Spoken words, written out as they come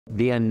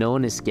The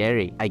unknown is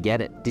scary. I get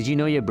it. Did you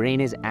know your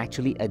brain is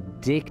actually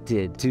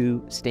addicted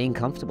to staying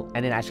comfortable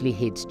and it actually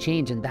hates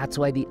change, and that's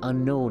why the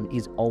unknown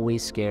is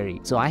always scary.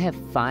 So I have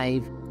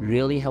 5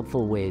 really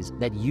helpful ways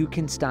that you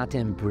can start to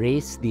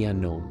embrace the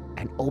unknown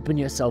and open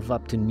yourself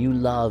up to new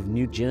love,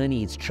 new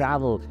journeys,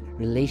 travel,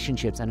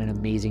 relationships, and an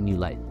amazing new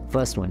life.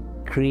 First one,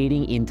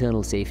 creating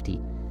internal safety.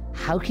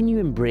 How can you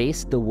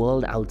embrace the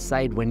world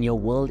outside when your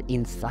world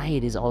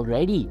inside is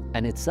already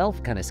in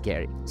itself kind of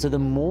scary? So the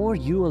more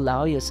you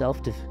allow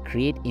yourself to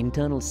create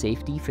internal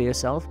safety for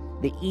yourself,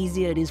 the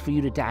easier it is for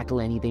you to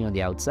tackle anything on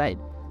the outside.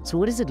 So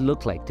what does it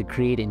look like to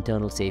create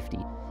internal safety?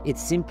 It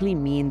simply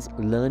means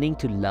learning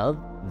to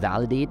love,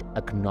 validate,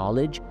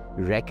 acknowledge,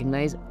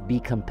 recognize, be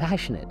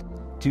compassionate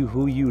to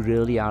who you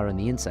really are on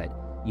the inside.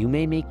 You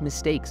may make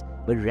mistakes,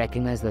 but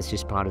recognize that's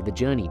just part of the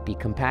journey. Be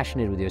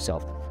compassionate with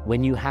yourself.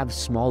 When you have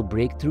small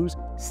breakthroughs,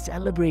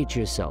 celebrate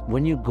yourself.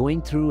 When you're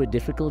going through a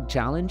difficult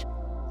challenge,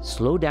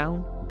 slow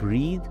down,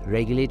 breathe,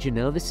 regulate your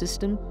nervous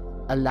system,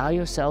 allow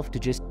yourself to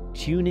just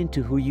tune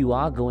into who you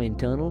are, go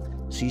internal,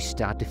 so you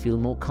start to feel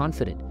more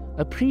confident.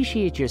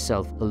 Appreciate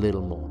yourself a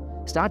little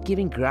more. Start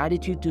giving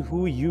gratitude to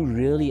who you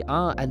really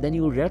are, and then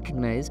you'll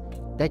recognize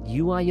that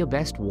you are your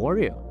best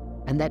warrior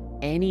and that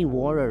any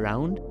war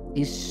around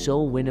is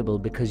so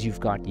winnable because you've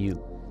got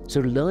you.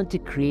 So learn to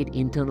create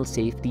internal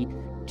safety,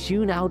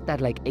 tune out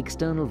that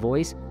external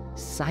voice,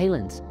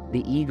 silence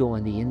the ego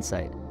on the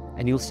inside,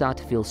 and you'll start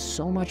to feel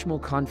so much more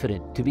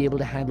confident to be able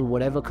to handle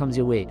whatever comes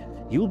your way.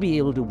 You'll be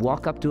able to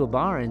walk up to a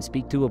bar and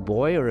speak to a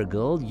boy or a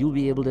girl. You'll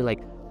be able to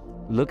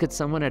look at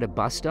someone at a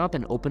bus stop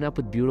and open up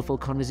with beautiful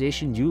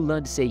conversation. You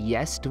learn to say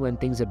yes to when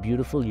things are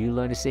beautiful. You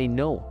learn to say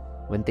no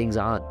when things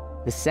aren't.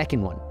 The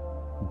second one,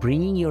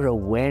 bringing your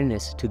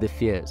awareness to the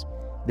fears.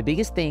 The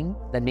biggest thing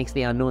that makes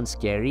the unknown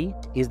scary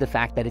is the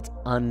fact that it's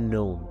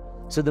unknown.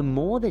 So the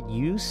more that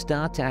you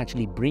start to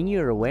actually bring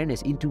your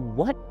awareness into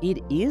what it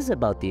is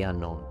about the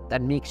unknown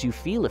that makes you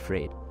feel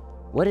afraid,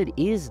 what it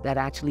is that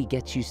actually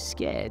gets you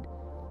scared,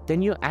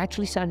 then you're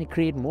actually starting to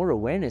create more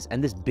awareness,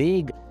 and this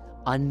big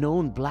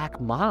unknown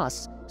black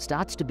mass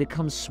starts to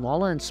become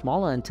smaller and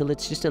smaller until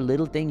it's just a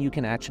little thing you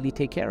can actually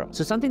take care of.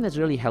 So something that's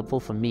really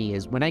helpful for me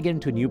is when I get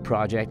into a new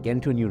project, get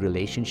into a new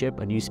relationship,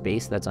 a new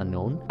space that's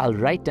unknown, I'll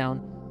write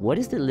down, what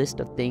is the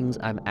list of things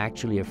I'm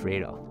actually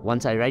afraid of?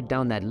 Once I write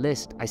down that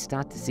list, I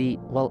start to see,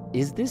 well,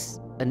 is this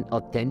an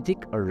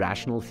authentic or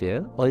rational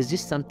fear? Or is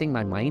this something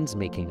my mind's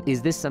making?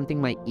 Is this something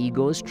my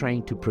ego is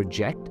trying to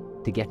project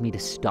to get me to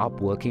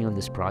stop working on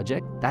this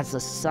project?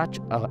 That's such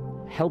a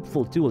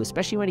helpful tool,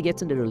 especially when it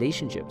gets into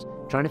relationships.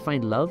 Trying to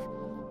find love,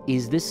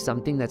 is this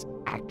something that's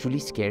actually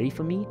scary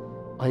for me?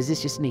 Or is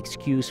this just an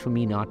excuse for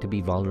me not to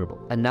be vulnerable?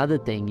 Another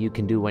thing you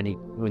can do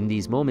when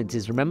these moments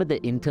is remember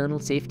the internal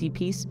safety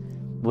piece.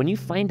 When you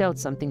find out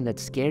something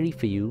that's scary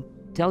for you,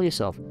 tell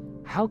yourself,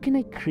 how can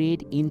I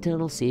create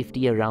internal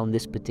safety around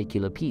this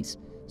particular piece?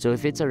 So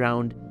if it's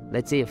around,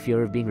 let's say, a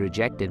fear of being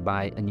rejected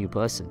by a new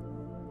person,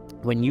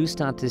 when you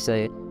start to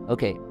say,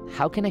 okay,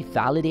 how can I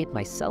validate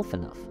myself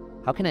enough?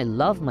 How can I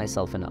love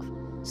myself enough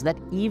so that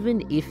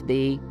even if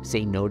they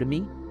say no to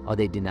me or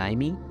they deny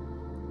me,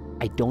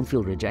 I don't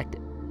feel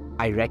rejected.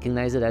 I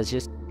recognize it as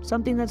just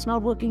something that's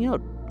not working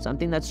out,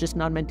 something that's just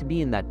not meant to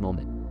be in that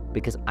moment,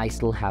 because I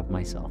still have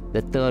myself.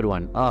 The third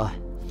one,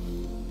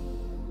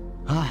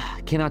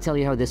 cannot tell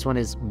you how this one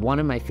is one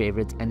of my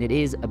favorites, and it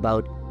is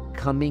about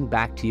coming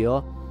back to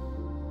your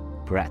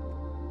breath.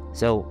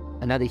 So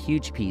another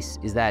huge piece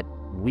is that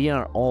we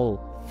are all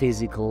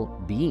physical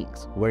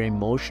beings. We're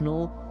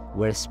emotional,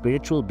 we're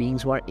spiritual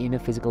beings who are in a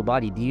physical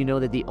body. Do you know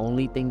that the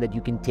only thing that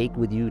you can take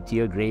with you to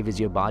your grave is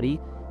your body?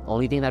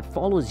 Only thing that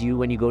follows you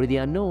when you go to the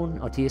unknown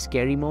or to your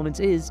scary moments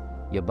is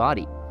your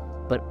body.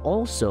 But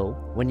also,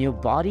 when your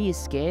body is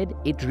scared,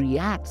 it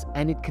reacts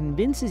and it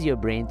convinces your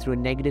brain through a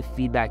negative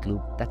feedback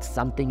loop that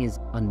something is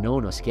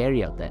unknown or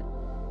scary out there.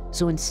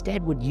 So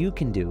instead, what you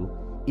can do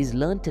is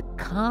learn to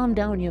calm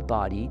down your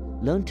body,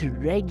 learn to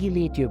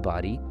regulate your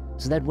body,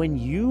 so that when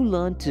you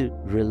learn to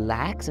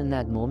relax in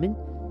that moment,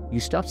 you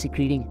stop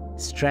secreting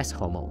stress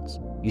hormones.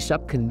 You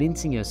stop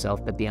convincing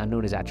yourself that the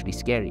unknown is actually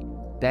scary.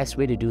 Best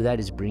way to do that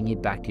is bring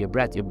it back to your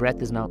breath. Your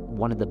breath is now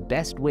one of the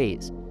best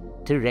ways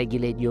to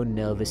regulate your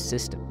nervous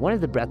system. One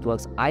of the breath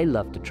works I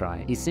love to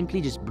try is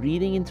simply just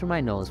breathing in through my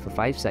nose for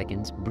 5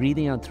 seconds,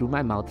 breathing out through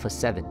my mouth for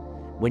 7.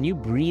 When you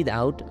breathe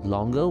out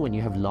longer, when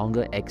you have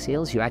longer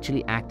exhales, you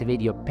actually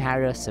activate your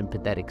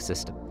parasympathetic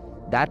system.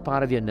 That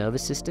part of your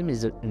nervous system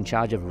is in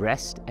charge of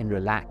rest and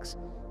relax.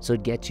 So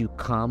it gets you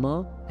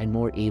calmer and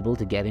more able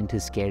to get into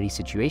scary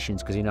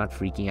situations because you're not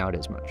freaking out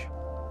as much.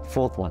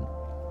 Fourth one,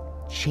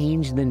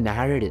 change the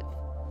narrative.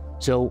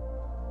 So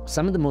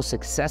some of the most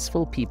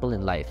successful people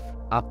in life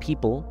are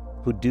people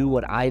who do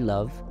what I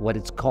love, what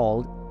it's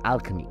called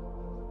alchemy.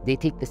 They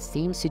take the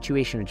same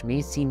situation, which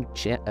may seem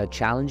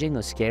challenging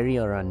or scary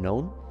or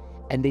unknown,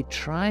 and they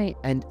try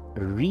and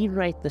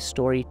rewrite the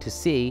story to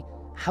say,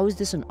 how is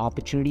this an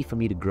opportunity for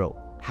me to grow?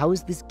 How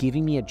is this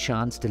giving me a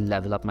chance to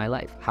level up my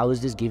life? How is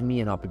this giving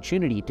me an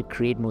opportunity to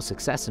create more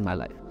success in my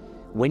life?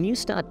 When you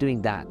start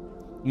doing that,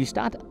 you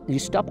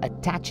stop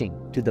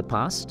attaching to the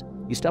past,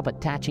 you stop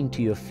attaching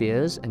to your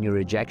fears and your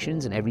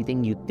rejections and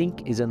everything you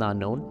think is an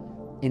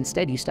unknown.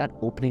 Instead, you start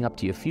opening up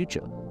to your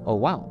future. Oh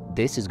wow,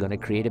 this is going to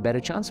create a better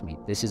chance for me.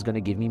 This is going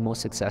to give me more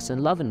success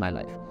and love in my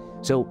life.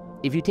 So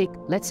if you take,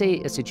 let's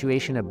say, a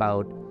situation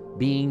about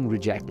being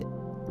rejected,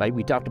 right?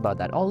 We talked about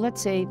that. Or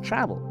let's say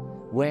travel,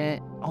 where,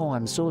 oh,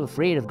 I'm so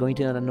afraid of going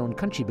to an unknown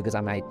country because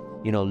I might,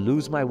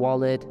 lose my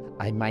wallet.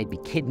 I might be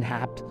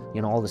kidnapped,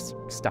 all this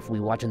stuff we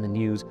watch in the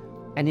news.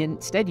 And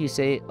instead you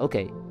say,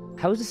 okay,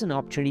 how is this an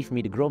opportunity for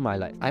me to grow my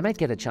life? I might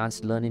get a chance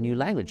to learn a new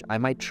language. I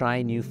might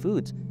try new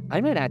foods. I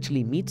might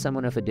actually meet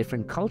someone of a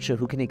different culture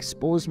who can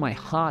expose my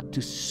heart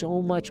to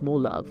so much more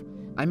love.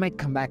 I might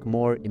come back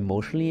more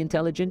emotionally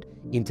intelligent,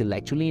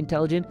 intellectually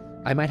intelligent.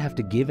 I might have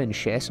to give and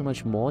share so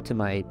much more to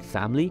my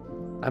family.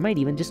 I might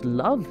even just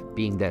love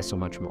being there so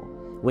much more.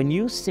 When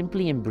you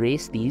simply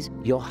embrace these,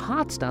 your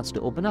heart starts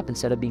to open up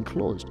instead of being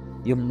closed.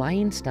 Your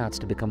mind starts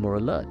to become more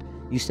alert.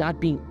 You start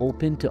being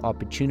open to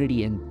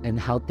opportunity and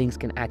how things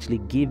can actually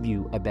give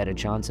you a better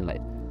chance in life.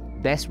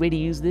 Best way to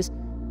use this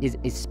is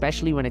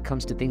especially when it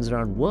comes to things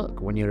around work,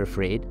 when you're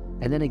afraid.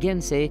 And then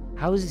again say,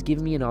 how is this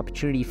giving me an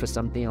opportunity for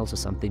something else or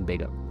something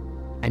bigger?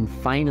 And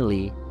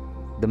finally,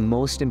 the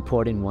most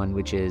important one,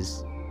 which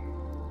is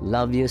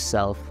love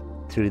yourself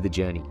through the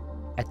journey.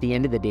 At the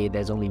end of the day,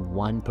 there's only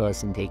one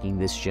person taking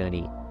this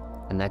journey,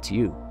 and that's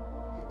you.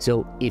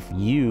 So if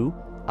you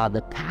are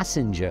the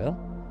passenger,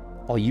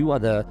 or you are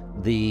the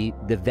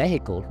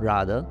vehicle,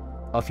 rather,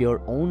 of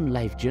your own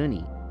life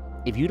journey,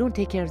 if you don't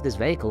take care of this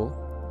vehicle,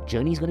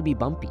 journey is going to be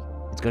bumpy.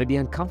 It's going to be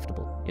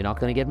uncomfortable. You're not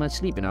going to get much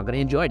sleep. You're not going to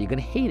enjoy it. You're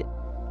going to hate it.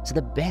 So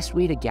the best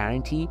way to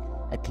guarantee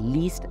at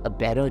least a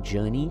better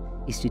journey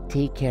is to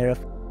take care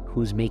of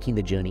who's making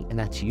the journey, and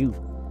that's you.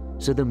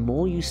 So the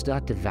more you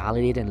start to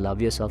validate and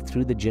love yourself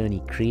through the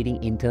journey,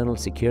 creating internal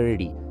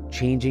security,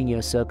 changing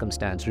your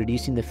circumstance,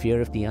 reducing the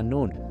fear of the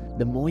unknown,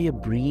 the more you're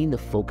bringing the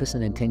focus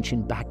and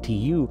attention back to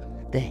you,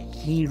 the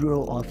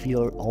hero of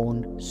your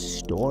own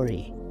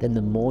story, then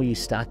the more you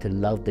start to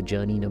love the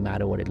journey no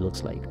matter what it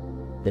looks like.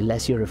 The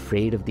less you're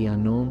afraid of the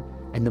unknown,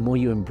 and the more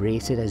you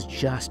embrace it as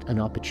just an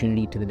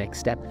opportunity to the next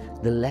step,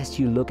 the less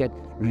you look at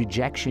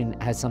rejection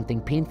as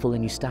something painful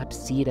and you start to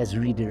see it as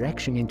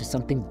redirection into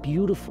something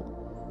beautiful.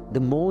 The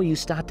more you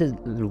start to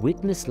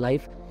witness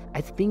life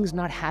as things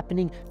not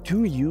happening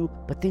to you,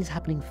 but things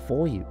happening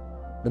for you.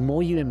 The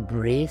more you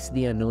embrace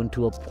the unknown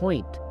to a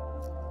point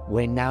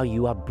where now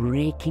you are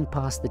breaking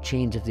past the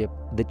chains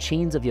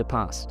of your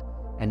past,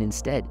 and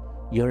instead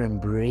you're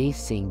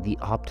embracing the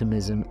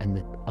optimism and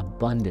the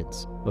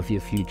abundance of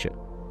your future.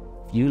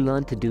 If you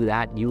learn to do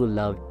that, you will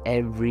love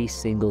every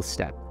single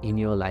step in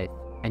your life,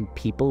 and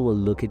people will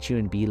look at you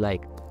and be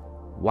like,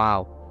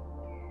 wow,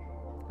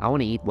 I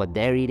want to eat what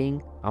they're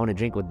eating. I want to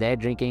drink what they're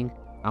drinking.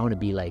 I want to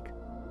be like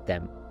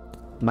them.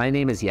 My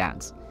name is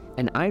Yats,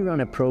 and I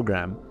run a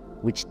program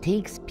which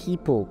takes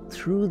people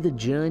through the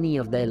journey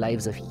of their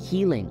lives of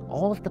healing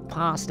all of the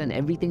past and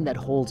everything that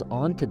holds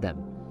on to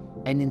them,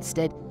 and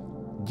instead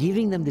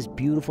giving them this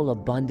beautiful,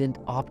 abundant,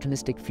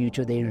 optimistic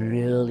future they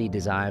really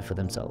desire for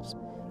themselves.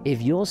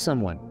 If you're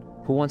someone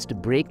who wants to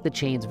break the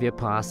chains of your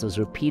past, those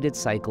repeated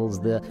cycles,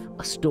 the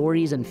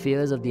stories and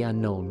fears of the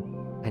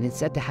unknown, and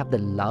instead to have the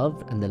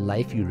love and the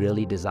life you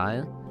really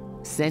desire,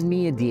 send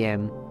me a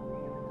DM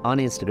on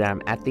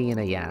Instagram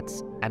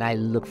 @theinneryats, and I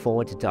look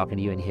forward to talking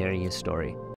to you and hearing your story.